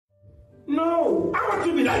No, I want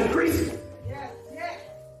to be like Christ. Yes, yes.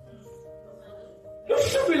 You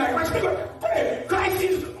should be like Christ. Because Christ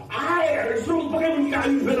is higher. So, vous pouvez vous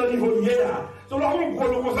arriver dans le niveau de là. So, là, on prend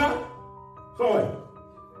comme ça. So, ouais.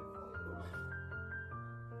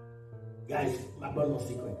 Guys, my bonne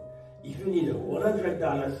secret. If you need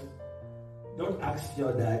 $100, don't ask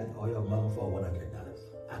your dad or your mom for $100.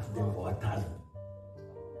 Ask them for 1,000.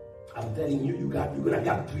 I'm telling you, you're gonna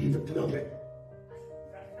get 300.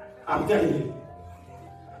 I'm telling you.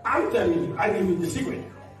 I'm telling you. I give you the secret.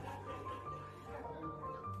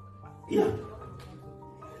 Yeah.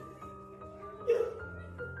 Yeah.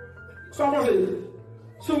 Someone says,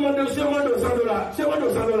 someone does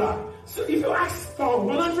 $100. So if you ask for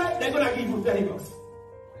 100, they're gonna give you $30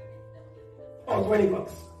 or $20.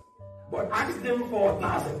 But ask them for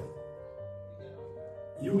 1,000.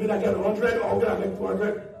 You're gonna get 100 or you're gonna get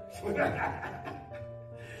 200.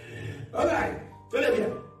 Alright, tenez bien.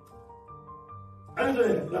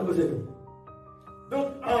 Allez, la cause. Donc,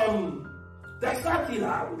 texte qui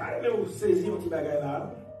là, vous allez vous saisir un petit bagage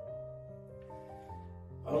là.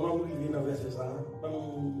 Alors, vous vivez dans verset ça.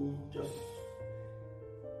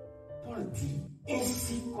 Paul dit,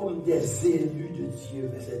 ainsi comme des élus de Dieu,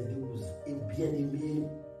 verset 12, et bien-aimés,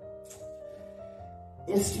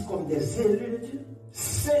 ainsi comme des élus de Dieu,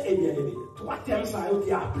 saints et bien-aimés. Trois termes ça ont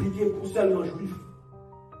été appliqués pour seulement juifs.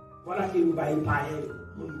 Voilà que nous voyons pas les gens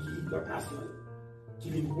qui d'autres nations qui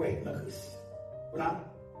vivent dans Christ. Voilà,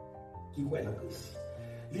 qui croient dans Christ.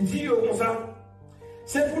 Il dit comme ça,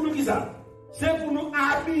 c'est pour nous qui ça? C'est pour nous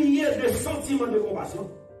habiller de sentiments de compassion.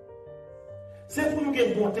 C'est pour nous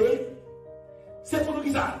gagner bonté. C'est pour nous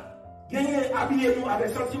qui ça? Gagner, habiller nous avec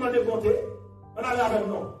sentiment de bonté. On a avec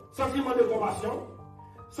nous. Sentiment de compassion.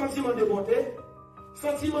 Sentiment de bonté.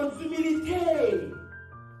 Sentiment d'humilité.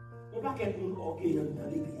 On ne va pas être orgueilleux dans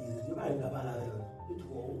l'église. Je ne vais pas parler de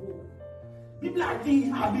trop. La Bible a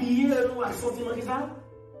dit habiller nous avec sentiment de ça?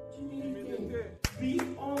 D'humilité. Be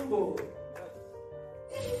humble.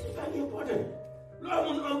 C'est très important. Là,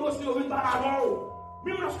 on est humble sur une parabole.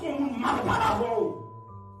 Même lorsqu'on est mal parabole,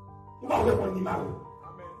 on va répondre du mal.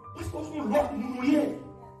 Parce qu'on est l'autre mouillé.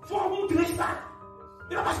 Il faut montrer ça.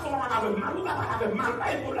 Et là, parce qu'on va avec mal, on va avec mal,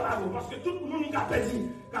 pas de problème avec vous. Parce que tout le monde qui a perdu,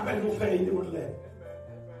 qui a perdu nos frères et nos frères.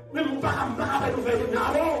 Même on ne va pas avec nos frères et nos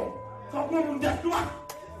frères. Il faut qu'on nous dise toi.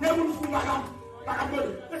 Les gens fous, par rapport,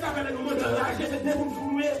 que ça fait les moments de l'âge, c'est des gens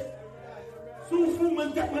fous. Sous fous,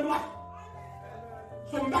 même tête, même droite.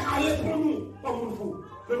 Son bac à l'aise pour nous, comme nous fous.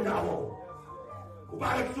 Même d'abord. Vous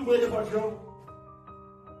parlez de soulever les bonnes gens.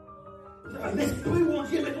 L'esprit, mon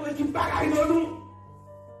Dieu, mais toi, tu bagailles dans nous.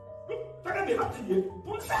 Ça va bien, ma petite Dieu.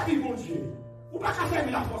 Pour nous servir, mon Dieu. Ou pas qu'à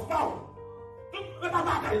servir la force, pas. Mais pas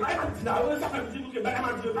bagaille, il m'a dit là, ça fait dire que bagaille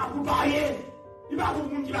m'a dit, pas pour parier. Il va pour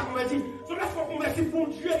monde qui va convertir. So let's go convertir pour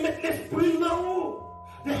Dieu, mettre l'esprit dans nous.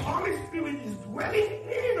 The Holy Spirit is dwelling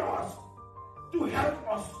in us to help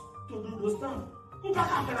us to do those things. Ou pas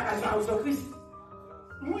qu'à faire la grâce de Christ.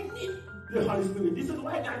 We need the Holy Spirit. This is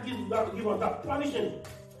why God give us that permission.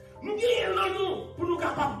 Nous gagnons nous pour nous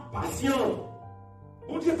capables patient.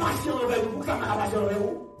 On dit patient avec vous, pour que ça m'a patient avec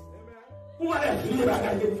vous. Pour aller vivre les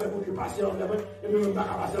bagages que vous faites pour que patient avec vous, et même pas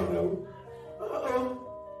patient avec vous.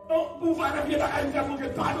 Pour faire les bagages que vous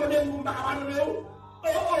faites pour que pardonnez vous, pas pardonner vous.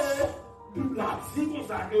 Tout là, si comme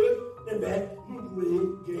ça que, eh bien, nous pouvons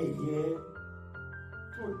gagner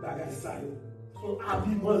tout le bagage ça, son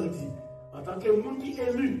habillement dit. En tant que monde qui est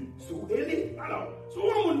élu, sous élu. Alors, si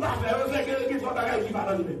on ne va pas faire, c'est que les trois bagages qui va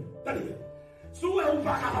dans lui-même. C'est-à-dire, si on ne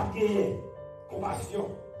va pas capable de gagner compassion,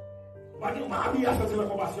 on va dire, on va habiller à sentir la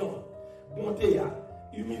compassion, bonté,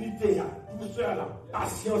 humilité, douceur,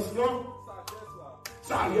 patience,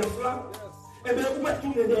 sagesse, eh bien, vous pouvez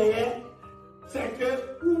tourner derrière, c'est que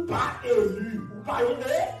ou pas élu, ou pas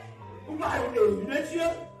élu de Dieu,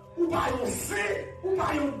 ou pas un saint, ou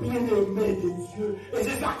pas un bien-aimé de Dieu. Et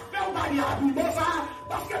c'est ça que fait, on va dire habillement ça,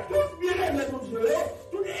 parce que tout bien-aimé de Dieu,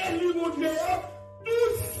 tout élu de Dieu,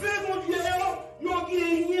 tout saint de Dieu, ils ont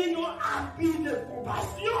gagné un habit de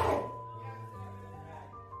compassion.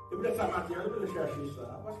 Et peut-être ça matin, je vais chercher ça,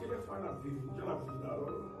 parce que des fois, on a vu,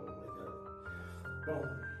 bon,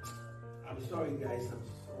 I'm sorry guys, I'm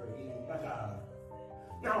sorry.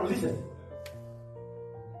 Now listen.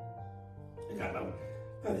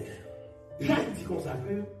 Attendez. Jacques dit comme ça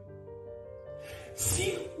que si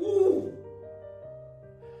ou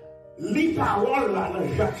les paroles là dans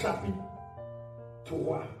Jacques chapitre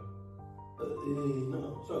 3,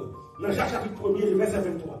 dans Jacques chapitre 1er, le verset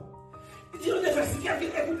 23, il dit en effet, si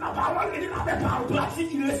quelqu'un écoute la parole et ne la met pas en pratique,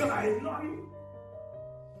 il laisse la haine, non,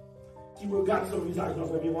 qui regarde son visage dans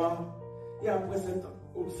son miroir et après s'être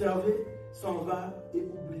observé, s'en va et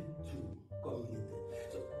oublie tout.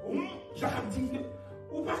 Jacques dit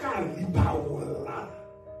que, ou pas qu'à lire parole là.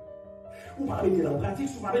 Ou pas mettre dans la pratique,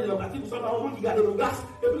 ou pas mettre dans la pratique, ou ça va au monde qui garde nos glaces,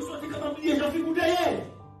 et puis sortir quand on dit, j'en fais goûter rien.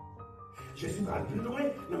 Jésus va plus loin,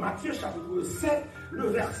 dans Matthieu chapitre 7, le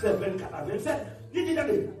verset 24 à 27, il dit,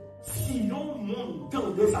 regardez, si on monte dans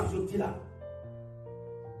des absortis là,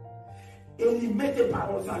 et il met des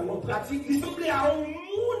paroles en pratique, il semblait à un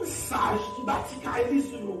monde sage qui bâtit Kaili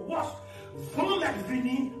sur le roche, vent mettre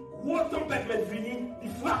vini, gros tempête mettre vini, il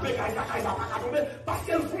frappe Kaili, Kaili va pas tomber, parce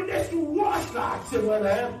qu'elle fondait sur le roche là, c'est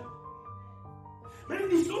moi-même. Mais il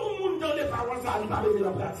dit, si on monte dans des paroles, ça il va mettre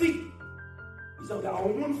dans la pratique. Il semble à un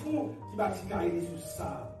monde fou qui bâtit Kaili sur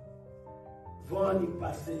ça. Vent il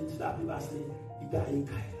passe, il a passé, il gagne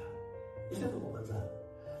Kaili. Et c'est comment ça?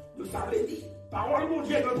 Donc ça veut dire, parole de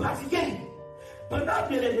Dieu de pratiquer. Pendant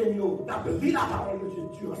que les ennemis n'ont vu la parole de Dieu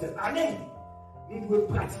durant cette année, nous devons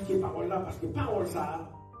pratiquer la parole là parce que la parole ça,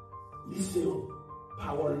 c'est une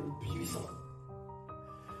parole puissante.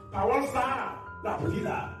 La parole ça, la pris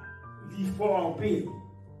là, il faut en paix.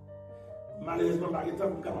 Malheureusement, par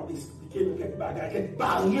exemple, nous sommes expliquer quelques bagages, quelques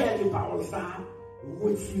barrières de parole ça,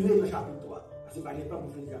 retirer le chapitre 3. Parce que par exemple,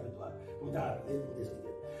 vous faites le chapitre 3, comme tu as expliqué.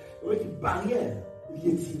 Donc, une barrière, il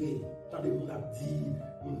est tiré. Quand les gens ont dit,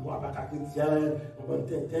 on ne voit pas qu'à chrétien, on va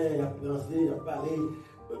t'entendre, il a pensé, il a parlé.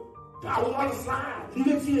 Parole ça, il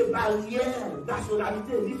retire les barrières,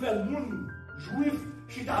 nationalité, il fait le monde juif,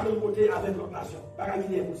 qui est à même côté avec notre nation. Pas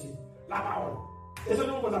qu'il est possible. La parole. Et c'est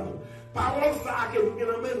nous qu'on a parole ça, que vous avez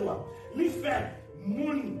dans le même il fait le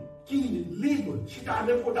monde qui est libre, qui est à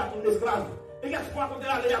même côté avec un esclave. Et quelquefois, quand on est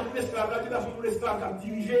allé à un esclave, là, tu as un esclave qui a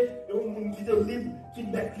dirigé, et un monde qui est libre, qui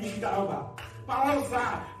met les chita en bas. Parole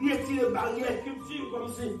ça, il retire les barrières, culture, comme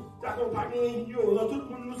si tu accompagnes dans tout le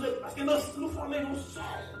monde nous aide. Parce que nous formons nous seuls.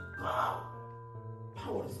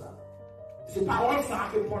 Parole ça. C'est parole ça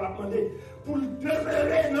que Paul a demandé. Pour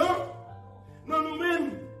demeurer, non? Non,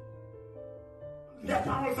 nous-mêmes. Les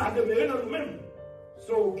paroles ça demeurer dans nous-mêmes.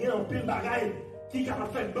 So, il y a un pile de bagaille qui est capable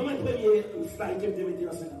de faire dans le premier slide que je vais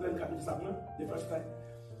dans ce chapitre 5, des first slide.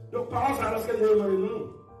 Donc, parole ça, lorsqu'elle est dans nous.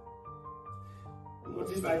 Vous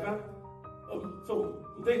dites ça, pas? So,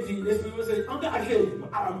 they say, engager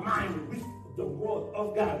our mind with the word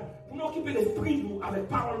of God. Pour nous occuper l'esprit avec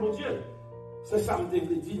la parole de Dieu. C'est ça que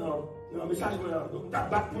je dit dans le message. Donc,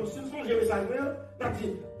 si nous faisons le message, on a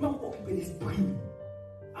dit, pour occuper l'esprit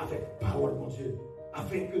avec la parole de Dieu.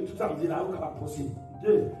 Afin que tout ça me dit là, on capable possible.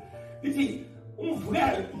 Deux, il dit, une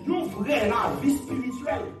vraie la vie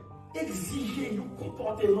spirituelle exige un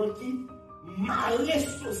comportement qui marche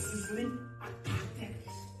saucisse à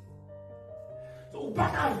caractérise. On ne peut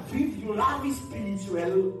pas vivre la vie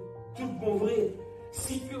spirituelle, tout bon vrai,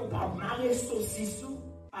 si que on ne peut pas marrer saucisse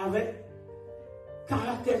avec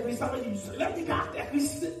caractère Christ. Ça veut dire, là, dit caractère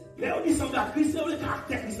Christ, là, on dit sans Christ, c'est le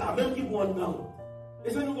caractère Christ, même qui prend dedans. Et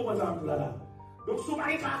ça nous comprend ça là. Donc, si vous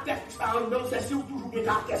avez un caractère Christ en dedans, c'est sûr toujours un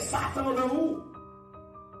caractère Satan dans vous.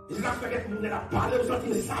 Et c'est là que quelqu'un a parlé, vous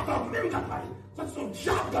avez Satan même qui a parlé. Ça, c'est son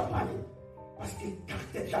diable qui a parlé. Parce que le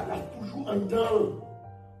caractère diable est toujours en dedans.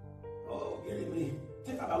 Oh, bien aimé.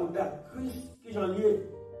 C'est ça, Christ qui j'en lié.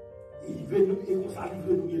 Il veut nous, et comme ça, il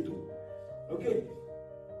veut nous et tout. Ok?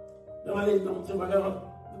 Dans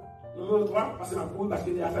numéro 3, parce que parce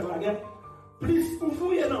que c'est affaire de la guerre. Plus vous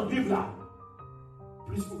fouillez dans la Bible là,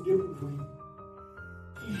 plus vous découvrez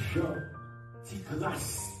qui genre, qui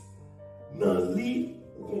grâce, dans le livre,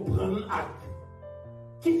 vous comprenez l'acte,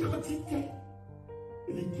 qui quantité,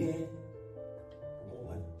 les gains, vous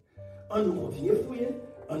comprenez. On nous continue à fouiller,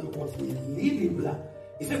 on nous continue à lire la Bible là.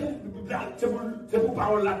 Et c'est pour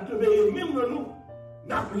parole là, même nous,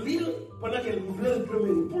 nous lire pendant qu'elle nous voulait le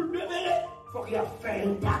demeurer. Pour le demeurer, il faut qu'il y ait fait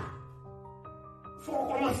un pas. Il faut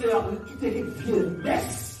commencer à quitter les vieilles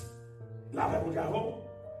messes. Là, avec mon avant.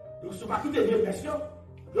 Donc, si on va quitter les vieilles messes,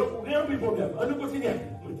 donc on a un peu de problème. On nous continue.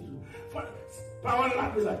 Parole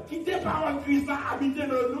là, c'est ça. Quitter parole Christ, habiter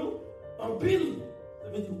dans nous en pile. Ça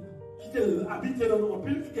veut dire, quitter habiter dans nous en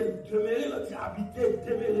pile, quitter demeurer, là, c'est habiter,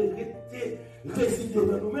 demeurer, rester, résider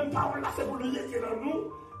dans nous. Même parole là, c'est pour le rester dans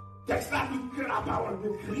nous. Texte là dit que la parole de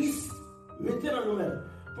Christ rester dans nous-mêmes.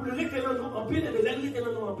 Pour le rester dans nous en pile, et le rester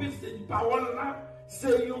dans nous en pile, c'est une parole là,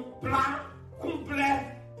 c'est un plat complet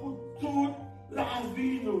pour toute la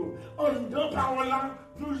vie. Nous. En dans parole là,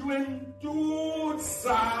 nous jouons tout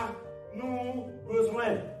ça, nous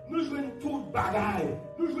besoin. Nous jouons toute bagaille.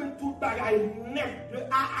 Nous jouons toute bagaille net de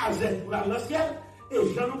A à Z pour la ciel. Et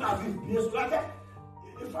j'en ai vivre bien sur la terre.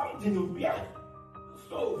 Il faut me dire bien.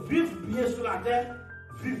 So, vivre bien sur la terre.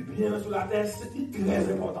 Vivre bien sur la terre, c'est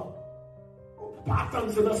très important. Pas attendre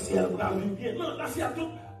que c'est dans le ciel pour vivre bien. Non, dans le ciel, tout,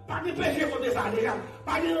 pas de péché côté ça déjà.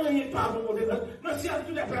 Pas de rien, pas de côté ça. Dans le ciel,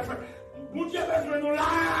 tout est parfait. Mon Dieu a besoin de nous là.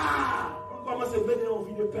 Pour commencer à mener une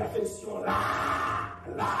vie de perfection là.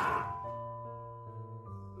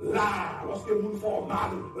 Là, lorsque nous faisons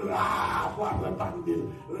mal, là, pour apprendre par nous,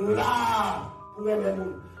 là, pour aimer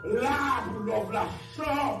nous, là, pour l'offre la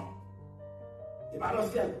chambre. Et pas dans le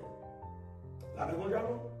ciel. Là, mon Dieu,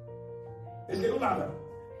 est-ce que nous l'avons?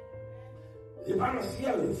 Et pas dans le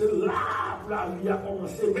ciel, c'est là pour la vie a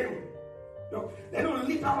commencé même. Donc, nous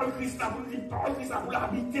lisons la parole de Christ, pour lire la parole de Christ, pour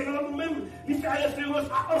l'habiter dans nous-mêmes, il fait référence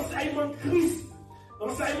à l'enseignement de Christ.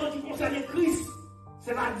 L'enseignement qui concerne Christ,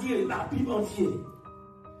 c'est-à-dire la Bible entière.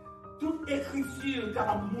 Toute écriture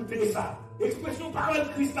capable de montrer ça. L'expression parole de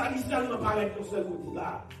Christ, initialement paraît au seul côté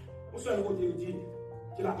là. Au seul côté, il dit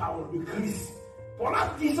que la parole de Christ. Pour la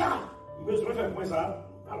dit ça, je vais faire point ça.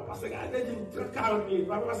 Alors, parce que il dit 40 minutes,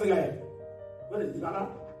 pas parce que vous allez dire là.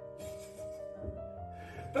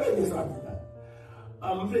 Très bien ça,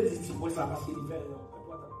 je vais dire point ça parce qu'il fait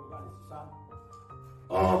ça.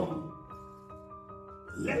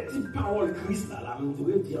 Les petites paroles de Christ là, je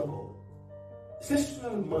vais dire encore. C'est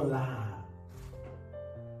seulement là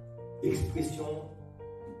l'expression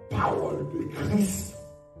parole de Christ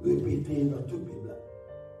répétée dans toute la Bible.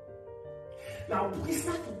 Now, pour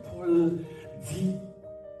ça que Paul dit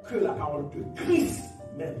que la parole de Christ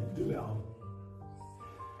même demeure.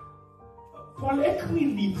 Paul écrit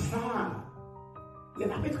livre ça.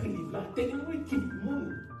 Il a écrit livre là. C'est une équipe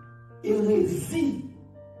monde hérésie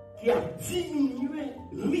qui a diminué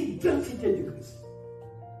l'identité de Christ.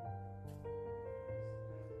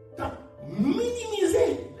 Minimiser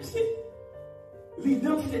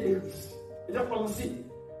l'identité de Christ. Et donc, comme si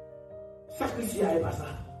ça, Christian n'est pas ça.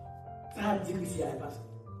 Ça dit Christian n'est pas ça.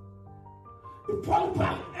 Et Paul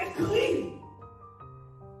parle, écrit,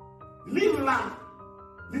 livre là,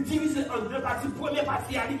 il divise en deux parties. Première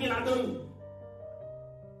partie, il y a là-dedans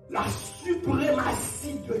la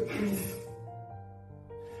suprématie de Christ.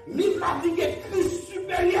 Livre là dit que Christ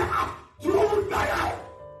supérieur à tout le monde.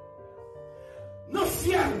 Dans le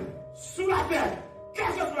ciel, sous la terre,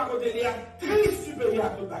 qu'est-ce que tu vas côté de Christ supérieur à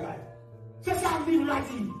tout le monde. C'est ça que le livre l'a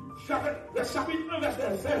dit. Le chapitre 1,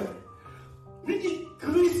 verset 16. Il dit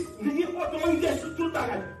Christ, il dit autorité sur tout le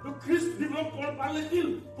monde. Le Christ, il dit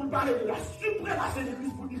pour parler de la suprématie de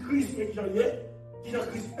Christ, pour dire Christ, mais qui est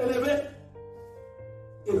Christ élevé.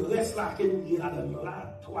 Et le reste là, que nous disons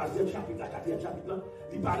là, 3e chapitre, 4e chapitre,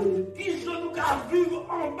 il parle de qui sont nous qui vivent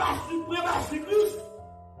en bas suprématie de Christ.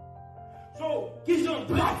 Qui sont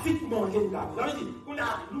pratiquement qui nous avons. Ça veut dire,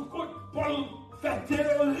 Paul fait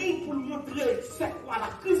théorie pour nous montrer c'est quoi la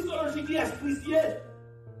christologie qui est chrétienne.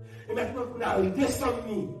 Et maintenant, on a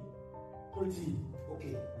descendu pour dire, ok,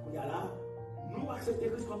 on est là, nous acceptons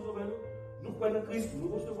Christ comme sauveur, nous croyons Christ, nous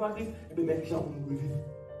recevons Christ, et bien, mais gens pour nous vivre.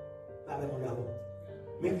 Là, on est là.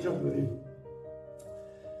 Mais gens pour vivre.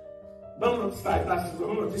 Dans notre style, là,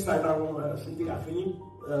 c'est déjà fini.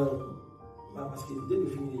 Parce qu'il est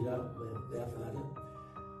défini déjà,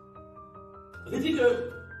 il dit que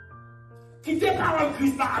quitter parole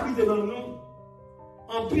Christ a habité dans nous,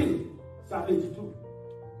 en pile, ça veut dire tout.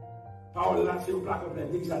 Parole là, c'est un plat complet.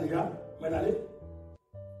 Dit ça déjà, mais allez.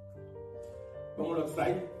 Bon, l'autre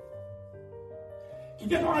slide.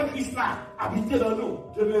 Quitter parole Christ là, habiter dans nous,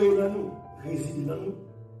 demeurer dans nous, résider dans nous.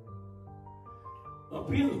 En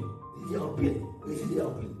pile, il dit en pile, résider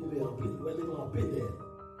en pile, demeurer en pile, nous en pile.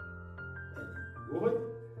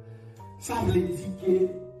 Ça veut dire que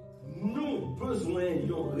nous besoin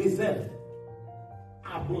d'une réserve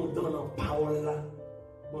abondante dans la parole là,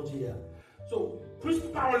 mon Dieu. So, plus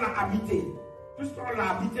parole là habité,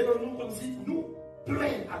 dans nous comme si nous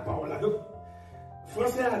plein à parole là. Donc,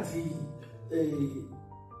 Français a dit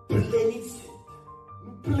plénitude,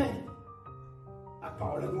 nous plein à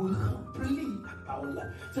parole là, nous remplis à parole là.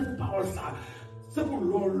 C'est pour parole ça, c'est pour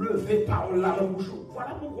lever parole là dans le bouchon.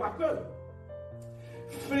 Voilà pourquoi que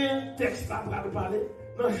fait un texte là pour parler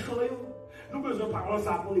dans le chant. Nous avons besoin de parole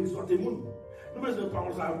ça pour exhorter nous. Nous avons besoin de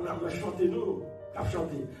parole ça pour chanter nous,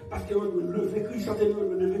 chanter. Parce que nous lever Christ, chanter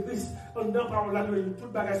nous, lever Christ. En dans parole là, nous tout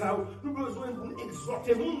bagage ça. Nous avons besoin pour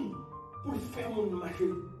exhorter nous, pour faire nous marcher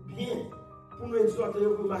bien, pour nous exhorter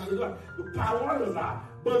pour marcher droit. Donc parole là,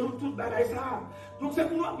 bon nous tout bagage ça. Donc c'est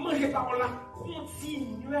pour nous manger parole là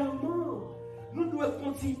continuellement. Nous devons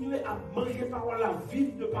continuer à manger parole là,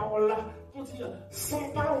 vivre de parole là, continuer. Sans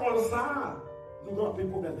parole ça, nous avons un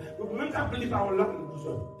problème. Donc même quand les paroles là, nous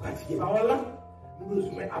devons pratiquer parole là, nous devons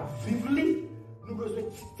vivre les, nous devons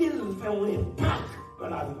quitter le faire un impact dans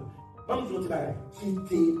la vie. Comme je dis,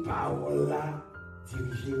 quitter parole là,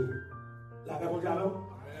 diriger. La parole là,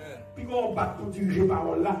 puis quand on bat pour diriger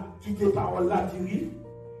parole là, quitter parole là, diriger.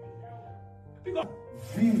 Puis quand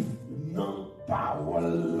vivre dans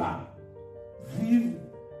parole là.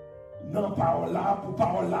 dans parole là, pour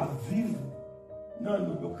parole là vivre. Non,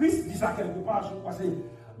 nous. Christ dit ça quelque part, je crois que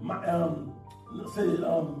c'est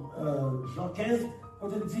Jean 15, quand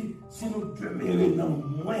il dit, si nous demeurons dans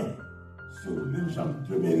moi, si nous gens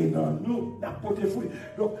demeurer dans nous, n'apporter fruit.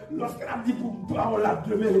 Donc, lorsqu'elle a dit pour parole là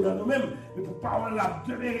demeurer dans nous-mêmes, mais pour parole là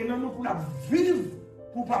demeurer dans nous, pour la vivre,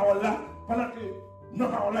 pour parole là, pendant que nos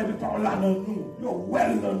paroles là, les paroles là dans nous, yo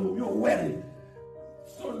well dans nous, yo well.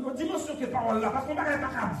 Nos dimensions que parole là, parce qu'on ne va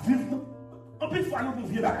pas vivre, en plus de fois nous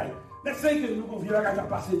convions bagaille. Mais c'est que nous convions bagaille qui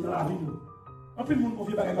passer dans la vie. En plus de nous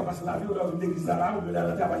convions bagaille qui passer dans la vie, on va l'église là, on va dans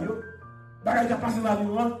le travail. Bagaille qui passer dans la vie,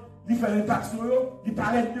 il fait l'impact sur eux, il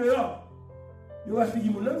paraît dehors. Il va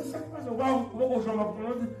finir mon nom, ça passe, on va au jour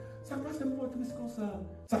ça passe un peu triste comme ça.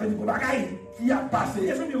 Ça fait des bagailles qui a passé.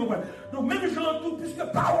 Est-ce que vous comprenez? Donc même gens tout, puisque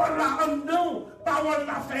parole là en dedans, parole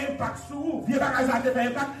là fait impact sur vous, vieux bagaille ça fait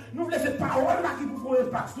impact, nous voulons cette parole là qui vous fait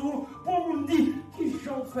impact sur vous, pour nous dire, qui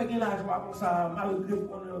gens fait la joie comme ça, malgré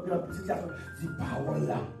qu'on est en grande situation, dit parole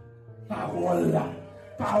là,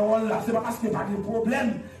 c'est pas parce qu'il n'y a pas de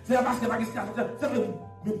problème, c'est pas parce qu'il n'y a pas de situation, c'est que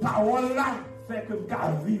mais parole là fait que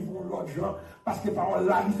nous vivons l'autre gens, parce que parole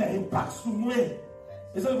là, il fait impact sur nous.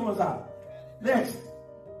 Et ça, comment ça? Next.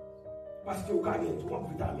 Parce que vous gagnez trop de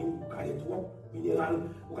vitamines, vous gagnez trop de minérales,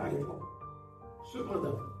 vous gagnez trop.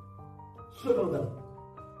 Cependant,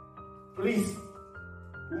 please,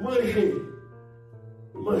 vous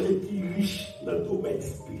mangez qui est riche dans le domaine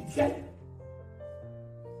spirituel,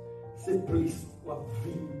 c'est plus pour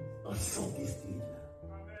vivre en santé spirituelle.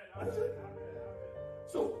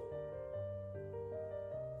 So,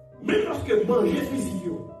 même lorsque manger physique,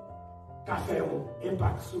 qu'a fait un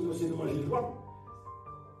impact sur nous, c'est de manger droit.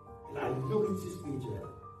 La nourriture spirituelle,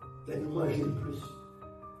 c'est de manger plus.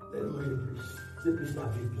 C'est plus la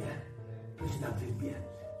vie bien. Plus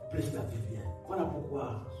la vie bien. Voilà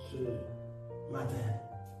pourquoi ce matin,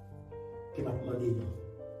 que m'a demandé nous,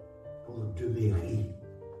 pour nous demeurer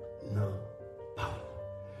dans la parole.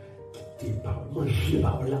 Quitter la parole, manger la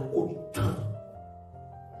parole là autant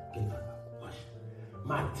qu'elle va manger.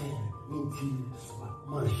 Matin, midi, soir,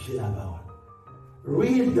 manger la parole.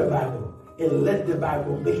 Read the Bible and let the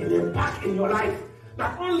Bible make an impact in your life.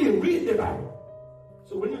 Not only read the Bible.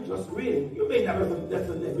 So when you just read, you may never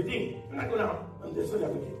understand everything. You're not going to understand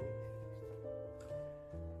everything.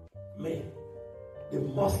 But the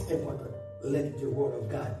most important, let the Word of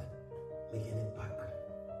God make an impact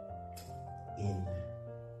in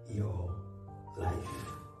your life.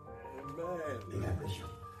 Amen. May God bless you.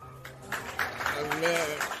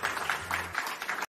 Amen.